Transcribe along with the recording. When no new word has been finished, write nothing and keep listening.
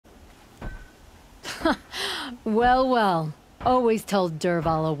Well, well. Always told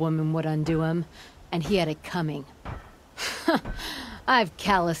Dervahl a woman would undo him, and he had it coming. I've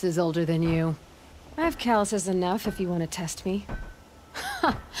calluses older than you. I have calluses enough if you want to test me.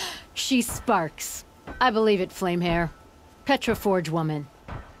 She sparks. I believe it, Flamehair. Petra Forge woman.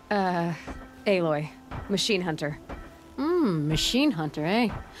 Aloy. Machine hunter. Machine hunter, eh?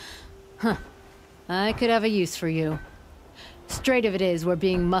 Huh. I could have a use for you. Straight of it is, we're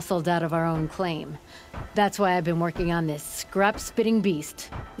being muscled out of our own claim. That's why I've been working on this scrap-spitting beast.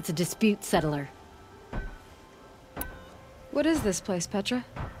 It's a dispute settler. What is this place, Petra?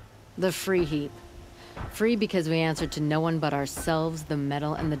 The Free Heap. Free because we answer to no one but ourselves, the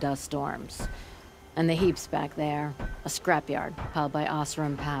metal, and the dust storms. And the heap's back there. A scrapyard, piled by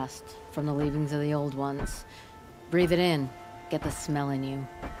Oseram past, from the leavings of the old ones. Breathe it in. Get the smell in you.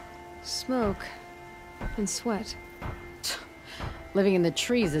 Smoke. And sweat. Living in the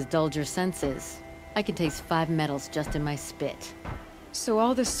trees has dulled your senses. I can taste 5 metals just in my spit. So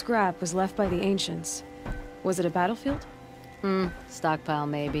all this scrap was left by the ancients. Was it a battlefield? Stockpile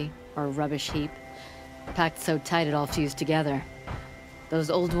maybe. Or a rubbish heap. Packed so tight it all fused together. Those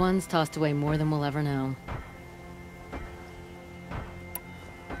old ones tossed away more than we'll ever know.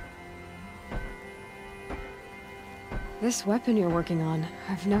 This weapon you're working on,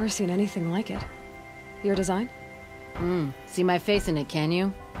 I've never seen anything like it. Your design? See my face in it, can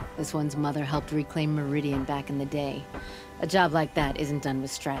you? This one's mother helped reclaim Meridian back in the day. A job like that isn't done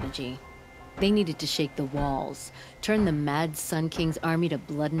with strategy. They needed to shake the walls, turn the mad Sun King's army to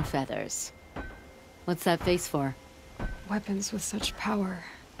blood and feathers. What's that face for? Weapons with such power.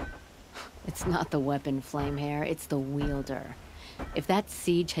 It's not the weapon, Flamehair, it's the wielder. If that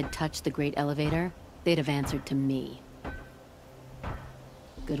siege had touched the Great Elevator, they'd have answered to me.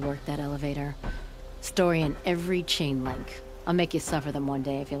 Good work, that elevator. Story in every chain link. I'll make you suffer them one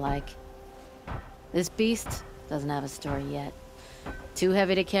day if you like. This beast doesn't have a story yet. Too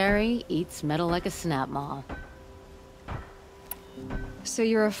heavy to carry, eats metal like a snap maw. So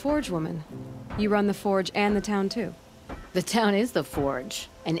you're a forge woman. You run the forge and the town too. The town is the forge,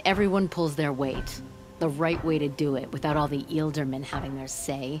 and everyone pulls their weight. The right way to do it, without all the Ealdormen having their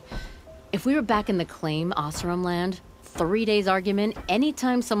say. If we were back in the claim, Oseram land, 3 days argument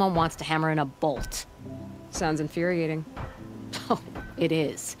anytime someone wants to hammer in a bolt. Sounds infuriating. Oh, it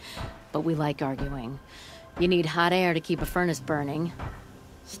is. But we like arguing. You need hot air to keep a furnace burning.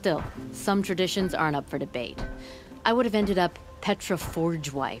 Still, some traditions aren't up for debate. I would have ended up Petra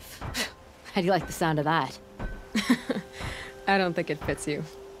Forge wife. How do you like the sound of that? I don't think it fits you.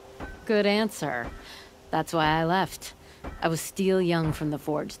 Good answer. That's why I left. I was still young from the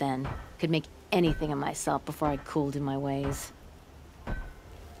forge then. Could make anything of myself before I cooled in my ways.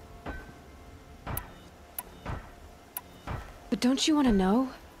 But don't you want to know?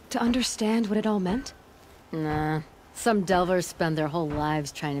 To understand what it all meant? Nah. Some delvers spend their whole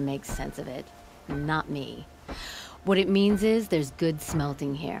lives trying to make sense of it. Not me. What it means is there's good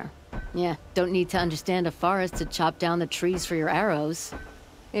smelting here. Yeah, don't need to understand a forest to chop down the trees for your arrows.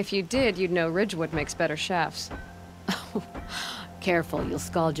 If you did, you'd know Ridgewood makes better shafts. Careful, you'll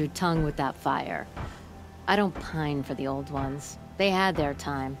scald your tongue with that fire. I don't pine for the old ones. They had their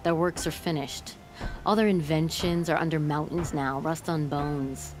time. Their works are finished. All their inventions are under mountains now, rust on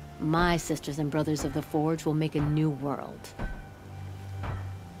bones. My sisters and brothers of the Forge will make a new world.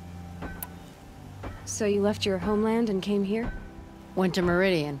 So you left your homeland and came here? Went to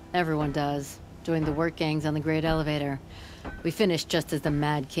Meridian. Everyone does. Joined the work gangs on the Great Elevator. We finished just as the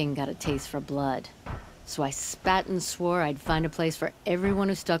Mad King got a taste for blood. So I spat and swore I'd find a place for everyone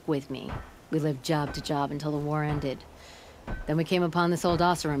who stuck with me. We lived job to job until the war ended. Then we came upon this old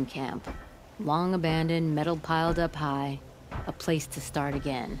Oseram camp. Long abandoned, metal piled up high. A place to start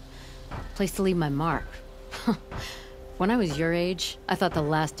again. A place to leave my mark. When I was your age, I thought the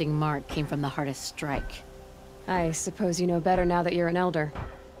lasting mark came from the hardest strike. I suppose you know better now that you're an elder.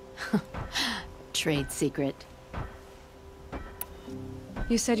 Trade secret.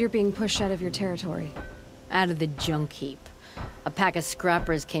 You said you're being pushed out of your territory. Out of the junk heap. A pack of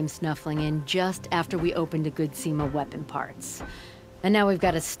scrappers came snuffling in just after we opened a good seam of weapon parts. And now we've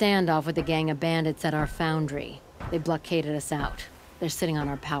got a standoff with a gang of bandits at our foundry. They blockaded us out. They're sitting on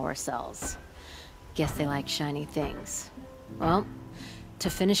our power cells. Guess they like shiny things. Well, to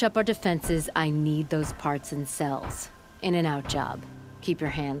finish up our defenses, I need those parts and cells. In and out job. Keep your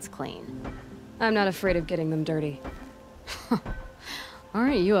hands clean. I'm not afraid of getting them dirty.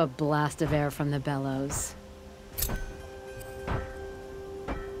 Aren't you a blast of air from the bellows?